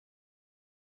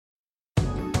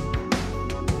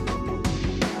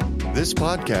This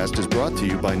podcast is brought to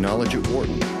you by Knowledge at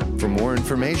Wharton. For more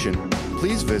information,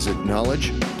 please visit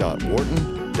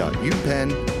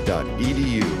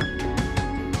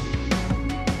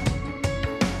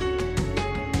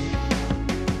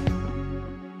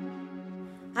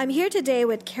I'm here today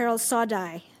with Carol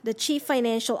Sodai, the Chief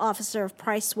Financial Officer of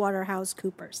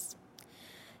PricewaterhouseCoopers.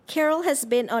 Carol has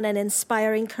been on an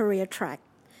inspiring career track,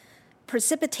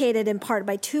 precipitated in part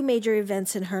by two major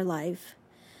events in her life: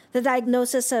 the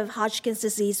diagnosis of Hodgkin's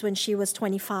disease when she was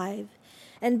 25,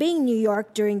 and being in New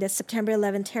York during the September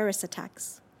 11 terrorist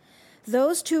attacks.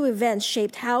 Those two events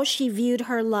shaped how she viewed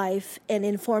her life and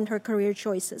informed her career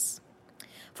choices.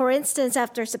 For instance,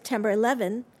 after September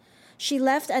 11, she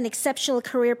left an exceptional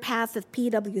career path with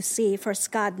PwC for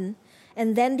Skadden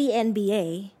and then the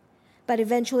NBA, but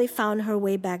eventually found her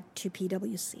way back to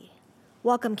PwC.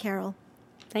 Welcome, Carol.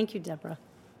 Thank you, Deborah.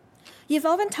 You've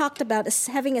often talked about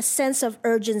having a sense of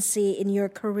urgency in your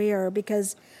career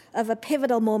because of a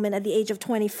pivotal moment at the age of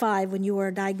 25 when you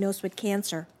were diagnosed with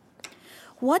cancer.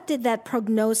 What did that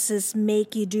prognosis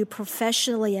make you do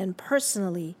professionally and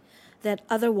personally that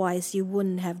otherwise you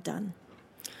wouldn't have done?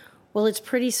 Well, it's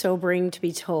pretty sobering to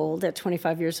be told at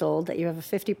 25 years old that you have a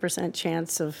 50%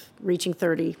 chance of reaching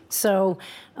 30. So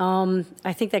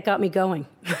I think that got me going,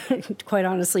 quite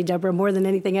honestly, Deborah, more than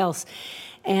anything else.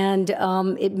 And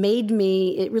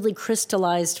it really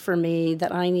crystallized for me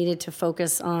that I needed to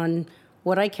focus on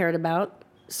what I cared about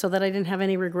so that I didn't have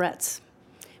any regrets,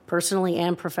 personally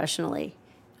and professionally.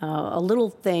 A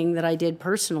little thing that I did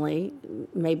personally,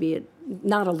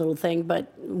 not a little thing,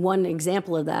 but one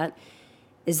example of that,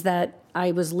 is that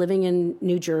I was living in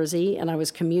New Jersey and I was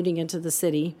commuting into the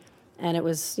city, and it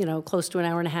was, close to an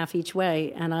hour and a half each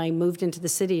way. And I moved into the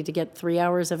city to get 3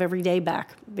 hours of every day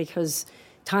back because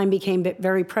time became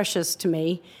very precious to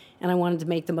me and I wanted to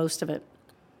make the most of it.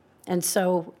 And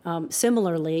so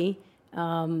similarly,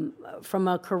 from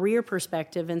a career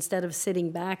perspective, instead of sitting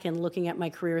back and looking at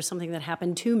my career as something that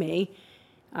happened to me,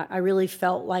 I really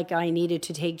felt like I needed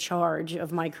to take charge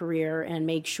of my career and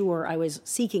make sure I was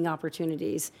seeking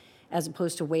opportunities as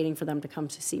opposed to waiting for them to come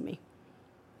to see me.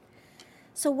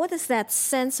 So what does that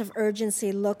sense of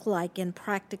urgency look like in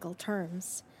practical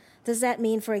terms? Does that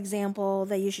mean, for example,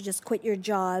 that you should just quit your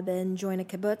job and join a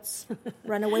kibbutz,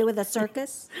 run away with a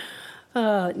circus?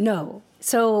 No.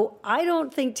 So I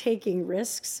don't think taking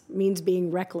risks means being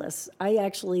reckless. I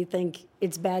actually think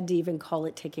it's bad to even call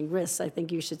it taking risks. I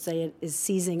think you should say it is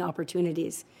seizing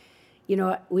opportunities.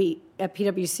 We at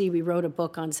PwC, we wrote a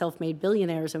book on self-made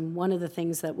billionaires, and one of the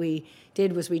things that we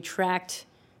did was we tracked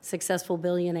successful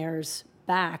billionaires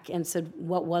back and said,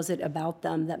 what was it about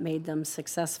them that made them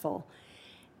successful?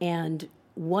 And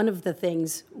one of the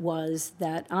things was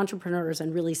that entrepreneurs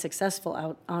and really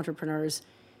successful entrepreneurs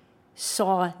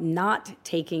saw not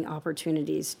taking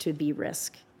opportunities to be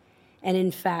risk. And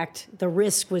in fact, the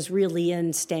risk was really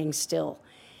in staying still.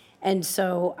 And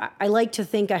so I like to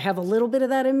think I have a little bit of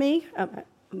that in me.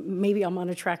 Maybe I'm on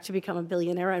a track to become a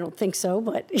billionaire. I don't think so,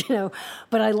 but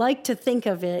I like to think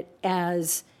of it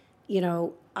as,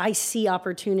 I see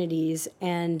opportunities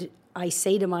and I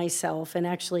say to myself, and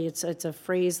actually it's a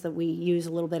phrase that we use a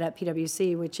little bit at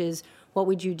PwC, which is, what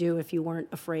would you do if you weren't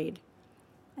afraid?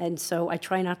 And so I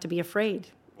try not to be afraid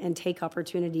and take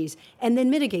opportunities and then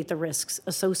mitigate the risks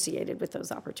associated with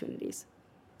those opportunities.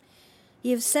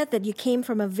 You've said that you came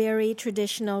from a very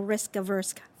traditional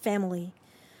risk-averse family.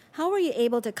 How were you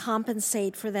able to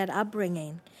compensate for that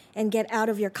upbringing and get out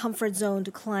of your comfort zone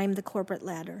to climb the corporate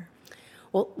ladder?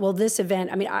 Well, this event,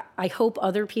 I hope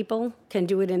other people can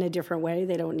do it in a different way.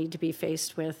 They don't need to be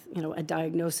faced with, a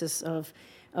diagnosis of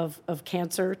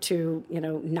cancer to,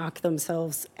 knock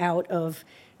themselves out of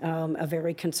a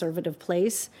very conservative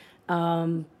place.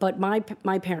 But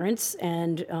my parents,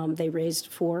 and they raised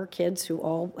 4 kids who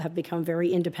all have become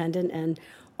very independent and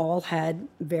all had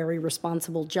very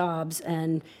responsible jobs,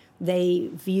 and they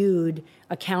viewed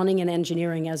accounting and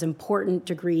engineering as important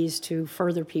degrees to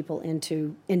further people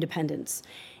into independence.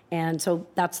 And so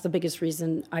that's the biggest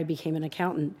reason I became an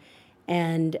accountant.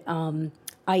 And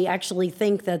I actually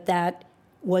think that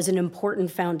was an important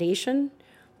foundation,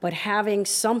 but having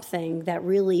something that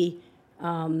really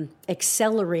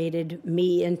accelerated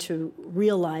me into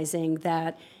realizing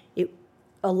that it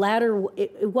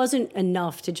wasn't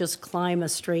enough to just climb a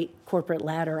straight corporate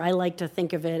ladder. I like to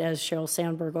think of it, as Sheryl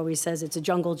Sandberg always says, it's a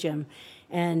jungle gym.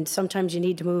 And sometimes you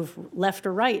need to move left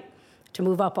or right to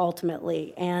move up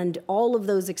ultimately. And all of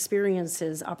those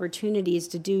experiences, opportunities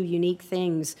to do unique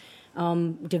things,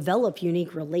 develop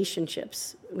unique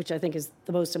relationships, which I think is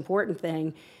the most important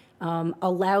thing,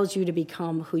 allows you to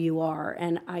become who you are.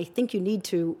 And I think you need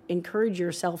to encourage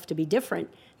yourself to be different,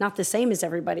 not the same as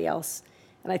everybody else.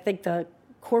 And I think the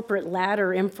corporate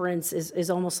ladder inference is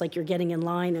almost like you're getting in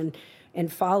line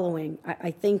and following.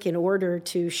 I think in order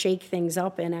to shake things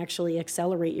up and actually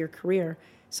accelerate your career,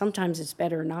 sometimes it's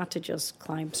better not to just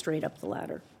climb straight up the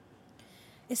ladder.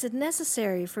 Is it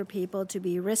necessary for people to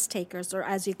be risk takers, or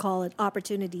as you call it,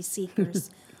 opportunity seekers?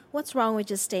 What's wrong with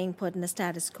just staying put in the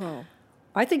status quo?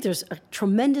 I think there's a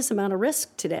tremendous amount of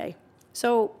risk today.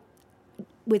 So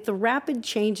with the rapid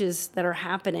changes that are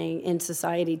happening in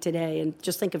society today, and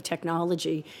just think of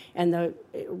technology and the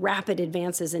rapid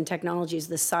advances in technologies,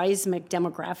 the seismic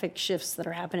demographic shifts that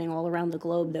are happening all around the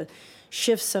globe, the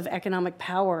shifts of economic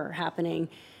power happening,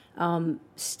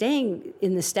 staying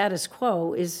in the status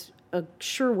quo is a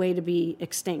sure way to be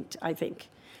extinct, I think.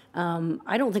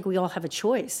 I don't think we all have a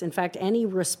choice. In fact, any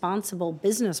responsible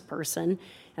business person,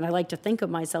 and I like to think of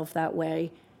myself that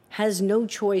way, has no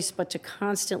choice but to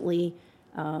constantly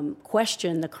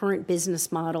question the current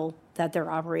business model that they're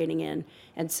operating in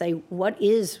and say, what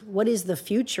is the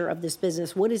future of this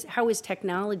business? How is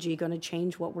technology going to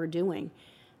change what we're doing?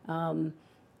 And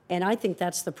I think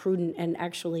that's the prudent and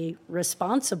actually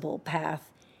responsible path,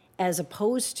 as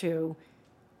opposed to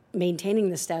maintaining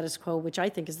the status quo, which I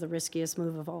think is the riskiest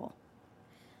move of all.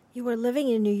 You were living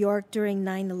in New York during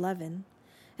 9/11,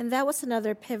 and that was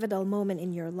another pivotal moment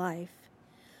in your life.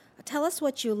 Tell us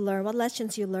what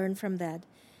lessons you learned from that,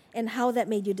 and how that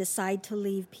made you decide to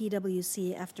leave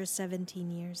PwC after 17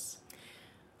 years.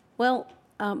 Well,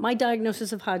 my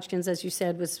diagnosis of Hodgkin's, as you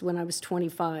said, was when I was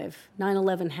 25.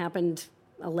 9/11 happened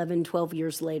 11, 12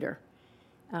 years later.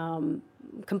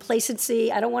 Complacency,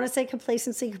 I don't want to say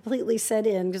complacency completely set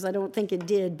in, because I don't think it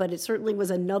did, but it certainly was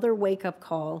another wake-up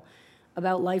call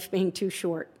about life being too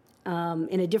short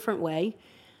in a different way.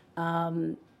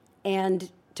 And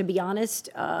to be honest,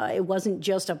 it wasn't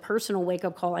just a personal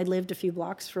wake-up call. I lived a few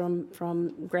blocks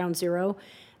from Ground Zero.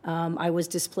 I was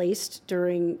displaced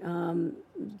during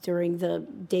the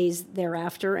days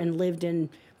thereafter and lived in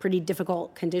pretty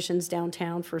difficult conditions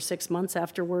downtown for 6 months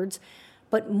afterwards.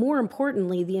 But more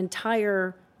importantly, the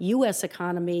entire U.S.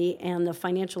 economy and the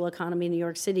financial economy in New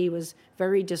York City was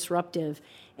very disruptive.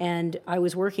 And I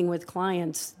was working with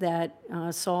clients that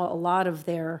saw a lot of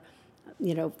their,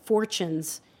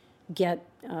 fortunes get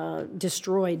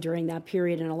destroyed during that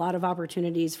period, and a lot of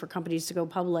opportunities for companies to go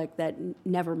public that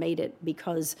never made it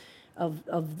because of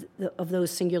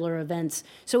those singular events.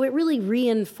 So it really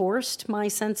reinforced my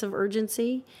sense of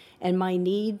urgency and my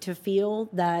need to feel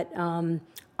that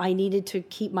I needed to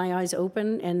keep my eyes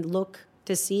open and look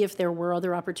to see if there were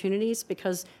other opportunities,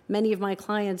 because many of my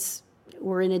clients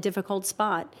were in a difficult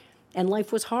spot and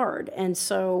life was hard. And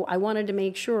so I wanted to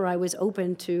make sure I was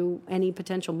open to any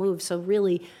potential move. So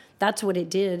really, that's what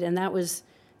it did. And that was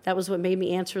what made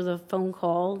me answer the phone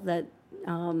call that a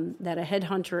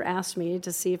headhunter asked me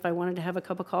to see if I wanted to have a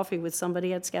cup of coffee with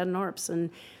somebody at Skadden Arps. And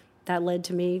that led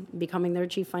to me becoming their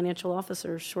chief financial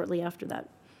officer shortly after that.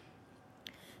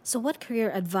 So what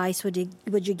career advice would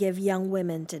you give young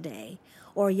women today,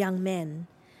 or young men?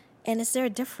 And is there a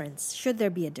difference? Should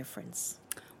there be a difference?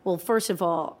 Well, first of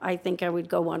all, I think I would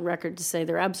go on record to say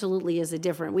there absolutely is a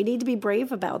difference. We need to be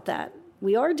brave about that.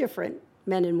 We are different,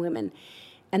 men and women,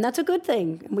 and that's a good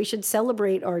thing. We should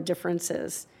celebrate our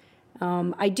differences.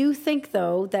 I do think,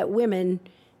 though, that women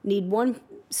need one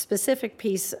specific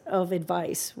piece of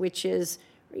advice, which is,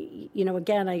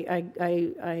 again,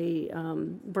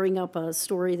 I bring up a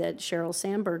story that Sheryl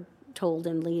Sandberg told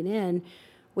in Lean In,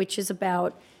 which is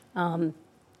about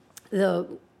the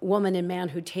woman and man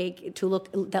who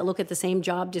look at the same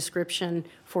job description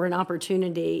for an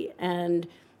opportunity, and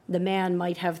the man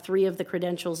might have 3 of the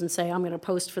credentials and say, I'm going to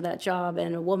post for that job,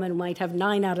 and a woman might have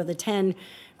 9 out of the 10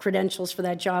 credentials for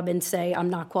that job and say, I'm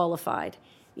not qualified.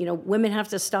 Women have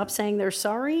to stop saying they're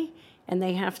sorry, and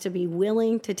they have to be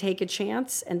willing to take a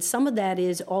chance. And some of that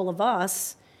is all of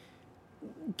us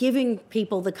giving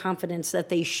people the confidence that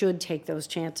they should take those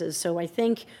chances. So I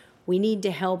think we need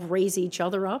to help raise each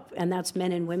other up, and that's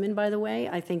men and women, by the way.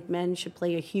 I think men should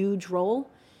play a huge role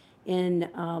in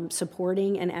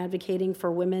supporting and advocating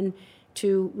for women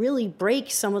to really break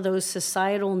some of those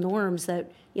societal norms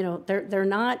that, they're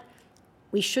not.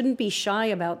 We shouldn't be shy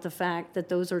about the fact that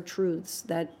those are truths,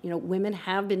 that, women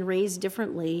have been raised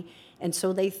differently, and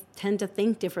so they tend to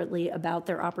think differently about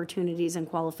their opportunities and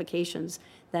qualifications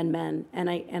than men. And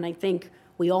I think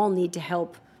we all need to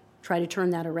help try to turn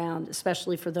that around,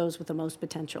 especially for those with the most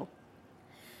potential.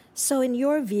 So in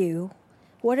your view,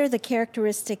 what are the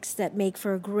characteristics that make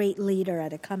for a great leader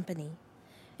at a company?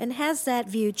 And has that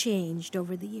view changed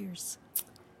over the years?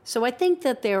 So I think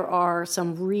that there are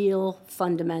some real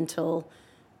fundamental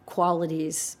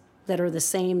qualities that are the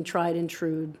same, tried and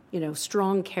true,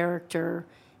 strong character,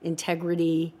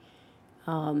 integrity.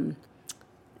 But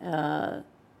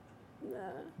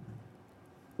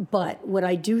what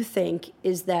I do think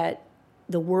is that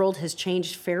the world has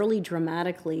changed fairly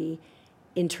dramatically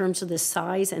in terms of the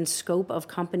size and scope of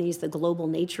companies, the global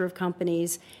nature of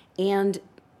companies, and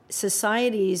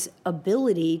society's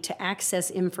ability to access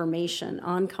information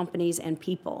on companies and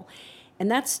people.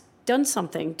 And that's done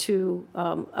something to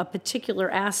a particular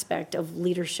aspect of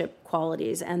leadership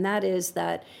qualities, and that is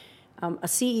that a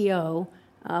CEO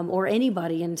or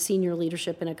anybody in senior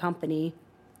leadership in a company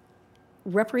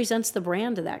represents the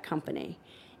brand of that company.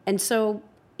 And so,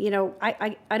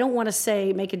 I don't want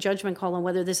to make a judgment call on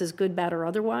whether this is good, bad, or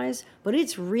otherwise, but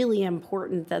it's really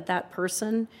important that that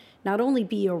person not only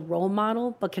be a role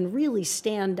model, but can really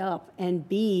stand up and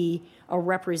be a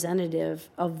representative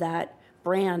of that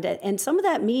brand. And some of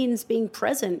that means being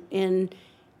present in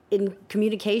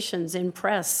communications, in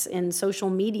press, in social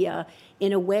media,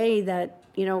 in a way that,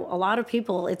 a lot of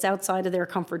people, it's outside of their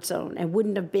comfort zone and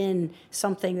wouldn't have been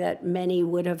something that many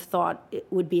would have thought it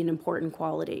would be an important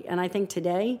quality. And I think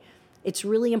today it's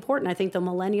really important. I think the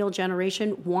millennial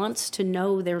generation wants to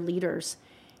know their leaders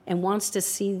and wants to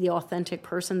see the authentic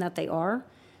person that they are.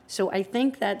 So I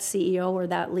think that CEO or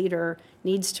that leader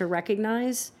needs to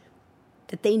recognize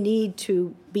that they need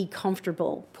to be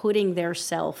comfortable putting their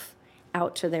self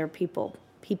out to their people.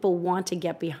 People want to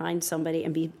get behind somebody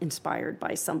and be inspired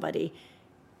by somebody,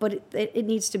 but it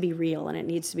needs to be real and it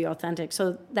needs to be authentic.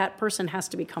 So that person has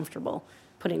to be comfortable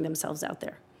putting themselves out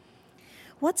there.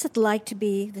 What's it like to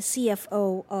be the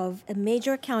CFO of a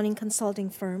major accounting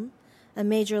consulting firm, a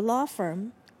major law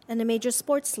firm, and a major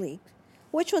sports league?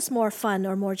 Which was more fun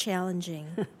or more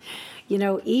challenging?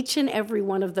 Each and every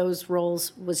one of those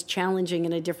roles was challenging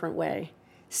in a different way.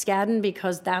 Skadden,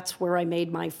 because that's where I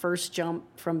made my first jump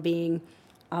from being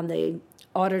on the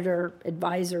auditor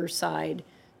advisor side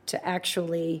to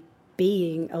actually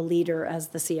being a leader as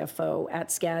the CFO at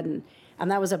Skadden. And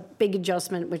that was a big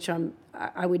adjustment, which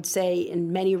I would say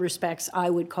in many respects, I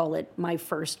would call it my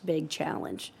first big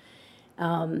challenge.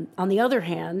 On the other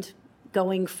hand,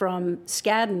 going from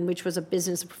Skadden, which was a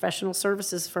business and professional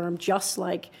services firm, just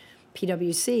like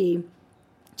PwC,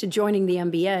 to joining the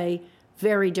MBA,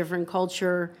 very different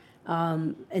culture.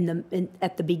 At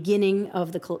the beginning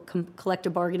of the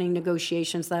collective bargaining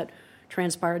negotiations that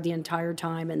transpired the entire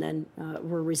time and then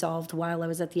were resolved while I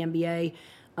was at the MBA,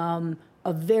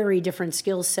 a very different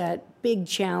skill set, big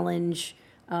challenge,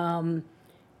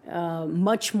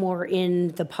 much more in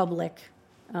the public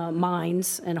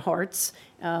minds and hearts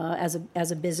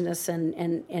as a business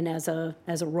and as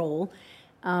a role,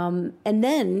 and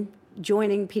then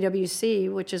joining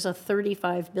PwC, which is a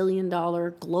 $35 billion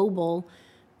global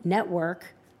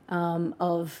network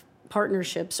of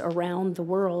partnerships around the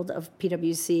world of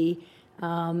PwC,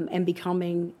 and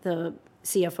becoming the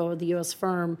CFO of the U.S.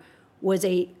 firm was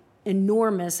a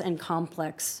enormous and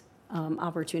complex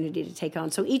opportunity to take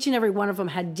on. So each and every one of them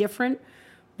had different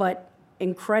but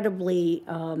incredibly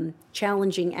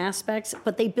challenging aspects,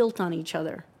 but they built on each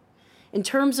other. In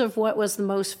terms of what was the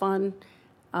most fun,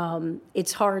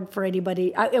 it's hard for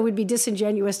anybody. It would be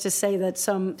disingenuous to say that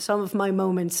some of my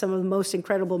moments, some of the most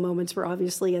incredible moments were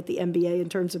obviously at the MBA in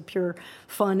terms of pure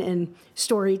fun and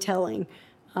storytelling.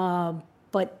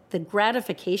 But the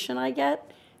gratification I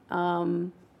get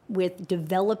with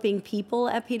developing people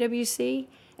at PwC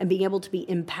and being able to be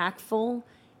impactful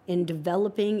in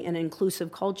developing an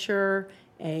inclusive culture,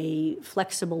 a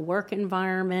flexible work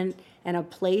environment, and a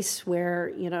place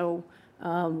where,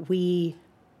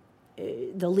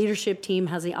 the leadership team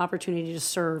has the opportunity to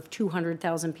serve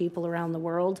 200,000 people around the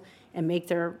world and make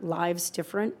their lives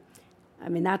different. I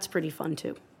mean, that's pretty fun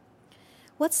too.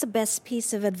 What's the best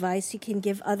piece of advice you can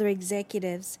give other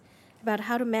executives about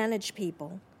how to manage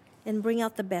people and bring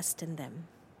out the best in them?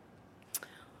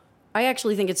 I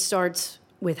actually think it starts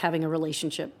with having a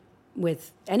relationship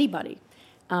with anybody,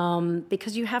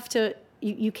 because you have to.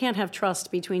 You can't have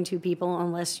trust between two people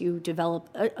unless you develop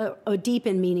a deep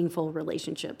and meaningful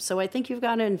relationship. So I think you've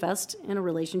got to invest in a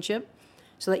relationship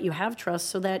so that you have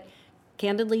trust, so that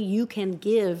candidly you can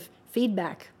give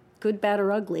feedback, good, bad,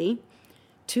 or ugly,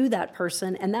 to that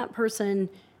person, and that person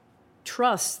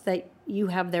trusts that you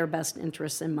have their best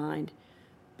interests in mind.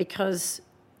 Because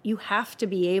you have to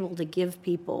be able to give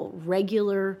people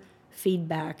regular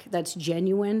feedback that's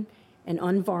genuine and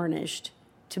unvarnished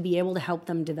to be able to help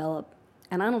them develop.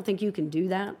 And I don't think you can do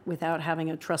that without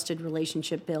having a trusted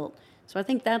relationship built. So I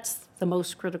think that's the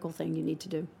most critical thing you need to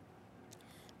do.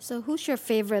 So who's your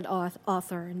favorite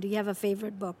author, and do you have a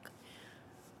favorite book?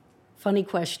 Funny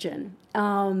question.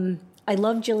 I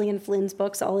love Gillian Flynn's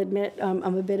books. I'll admit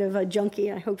I'm a bit of a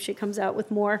junkie. I hope she comes out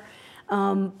with more.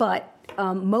 But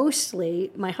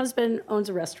mostly, my husband owns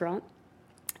a restaurant.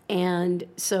 And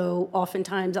so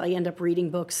oftentimes I end up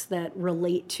reading books that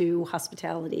relate to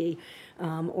hospitality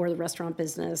or the restaurant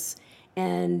business.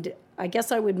 And I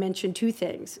guess I would mention two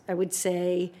things. I would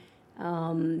say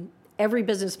every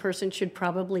business person should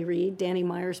probably read Danny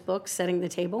Meyer's book, Setting the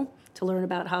Table, to learn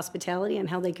about hospitality and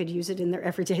how they could use it in their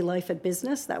everyday life at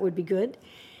business. That would be good.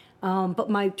 But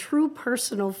my true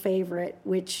personal favorite,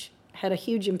 which had a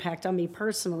huge impact on me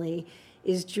personally,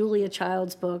 is Julia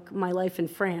Child's book, My Life in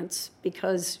France,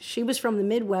 because she was from the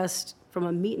Midwest, from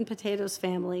a meat and potatoes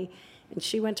family, and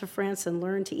she went to France and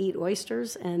learned to eat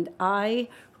oysters. And I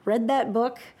read that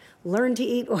book, learned to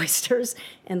eat oysters,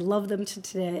 and love them to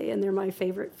today, and they're my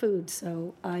favorite food.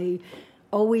 So I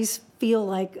always feel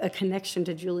like a connection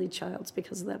to Julia Childs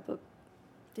because of that book.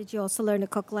 Did you also learn to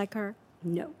cook like her?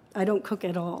 No, I don't cook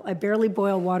at all. I barely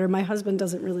boil water. My husband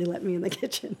doesn't really let me in the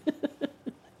kitchen.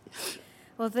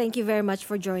 Well, thank you very much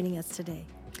for joining us today.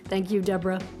 Thank you,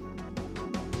 Deborah.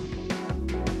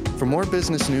 For more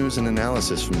business news and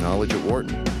analysis from Knowledge at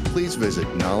Wharton, please visit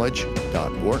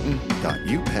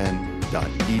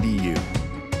knowledge.wharton.upenn.edu.